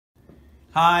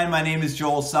Hi, my name is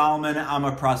Joel Solomon. I'm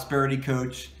a prosperity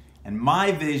coach, and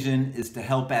my vision is to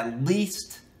help at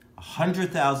least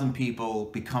 100,000 people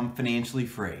become financially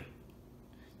free.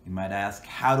 You might ask,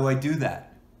 how do I do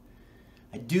that?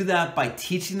 I do that by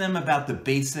teaching them about the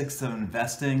basics of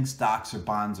investing, stocks or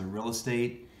bonds or real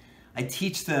estate. I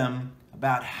teach them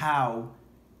about how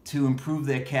to improve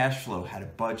their cash flow, how to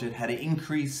budget, how to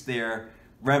increase their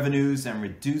revenues and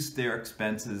reduce their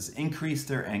expenses, increase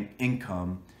their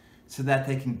income, so that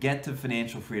they can get to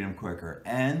financial freedom quicker.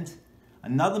 And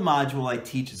another module I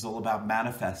teach is all about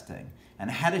manifesting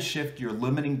and how to shift your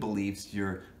limiting beliefs,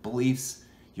 your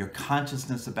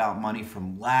consciousness about money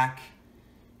from lack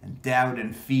and doubt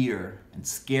and fear and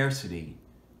scarcity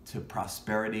to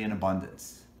prosperity and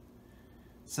abundance.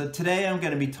 So today I'm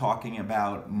going to be talking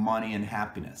about money and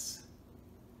happiness.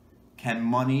 Can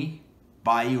money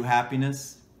buy you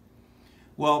happiness?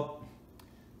 Well,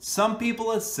 some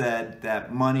people have said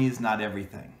that money is not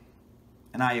everything,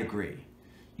 and I agree.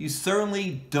 You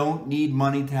certainly don't need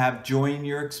money to have joy in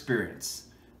your experience,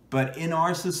 but in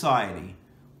our society,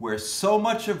 where so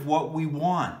much of what we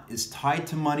want is tied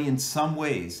to money in some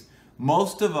ways,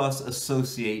 most of us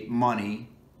associate money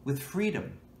with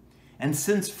freedom. And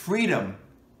since freedom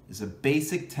is a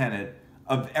basic tenet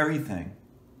of everything,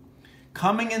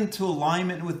 coming into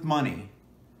alignment with money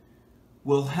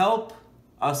will help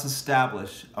us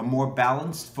establish a more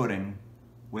balanced footing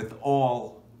with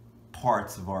all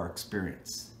parts of our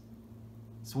experience.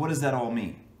 So what does that all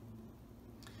mean?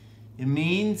 It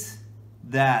means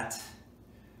that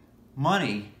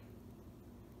money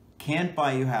can't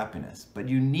buy you happiness, but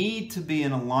you need to be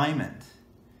in alignment.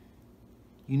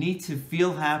 You need to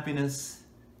feel happiness,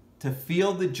 to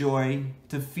feel the joy,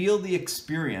 to feel the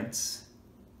experience,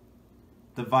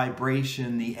 the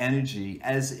vibration, the energy,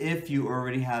 as if you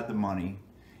already had the money.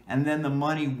 And then the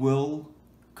money will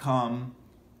come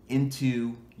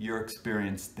into your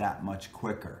experience that much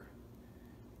quicker.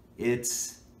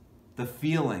 It's the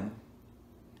feeling,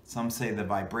 some say the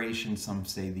vibration, some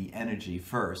say the energy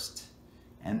first,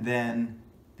 and then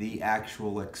the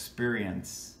actual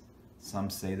experience, some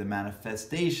say the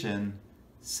manifestation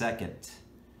second.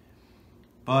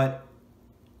 But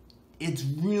it's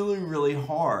really, really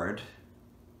hard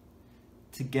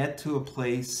to get to a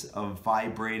place of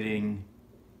vibrating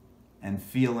and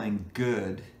feeling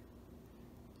good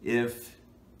if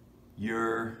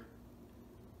you're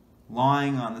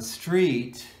lying on the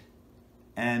street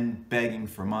and begging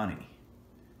for money.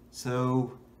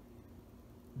 So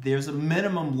there's a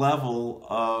minimum level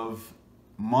of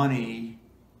money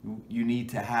you need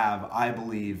to have, I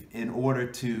believe, in order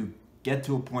to get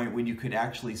to a point where you could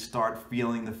actually start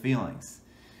feeling the feelings.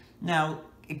 Now,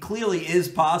 it clearly is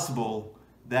possible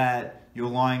that you're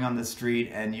lying on the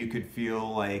street and you could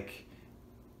feel like,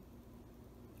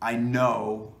 I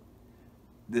know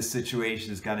this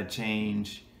situation is going to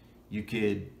change. You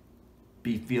could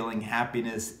be feeling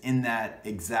happiness in that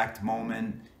exact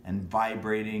moment and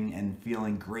vibrating and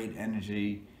feeling great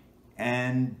energy.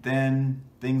 And then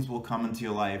things will come into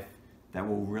your life that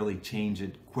will really change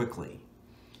it quickly.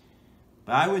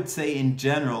 But I would say in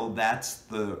general, that's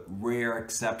the rare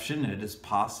exception. It is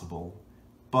possible.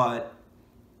 But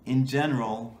in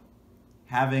general,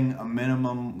 having a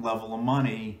minimum level of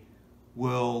money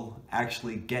will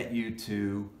actually get you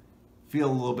to feel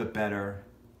a little bit better.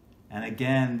 And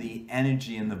again, the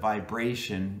energy and the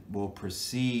vibration will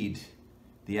precede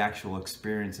the actual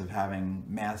experience of having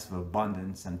massive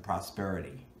abundance and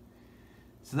prosperity.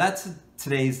 So that's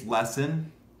today's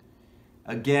lesson.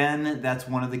 Again, that's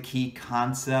one of the key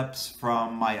concepts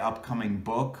from my upcoming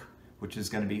book, which is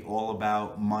going to be all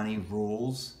about money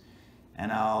rules.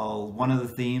 And one of the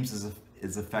themes is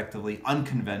effectively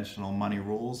unconventional money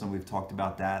rules, and we've talked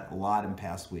about that a lot in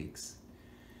past weeks.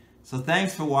 So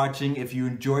thanks for watching. If you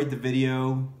enjoyed the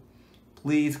video,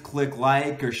 please click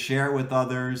like or share it with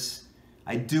others.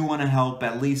 I do want to help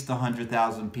at least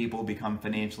 100,000 people become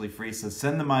financially free, so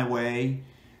send them my way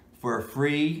for a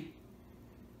free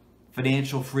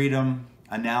financial freedom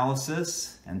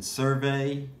analysis and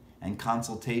survey and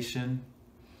consultation.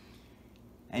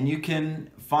 And you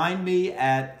can find me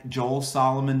at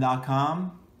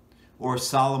joelsolomon.com or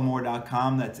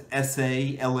Salamour.com. That's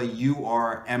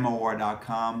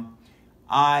SALAURMOR.com.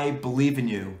 I believe in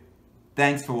you.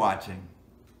 Thanks for watching.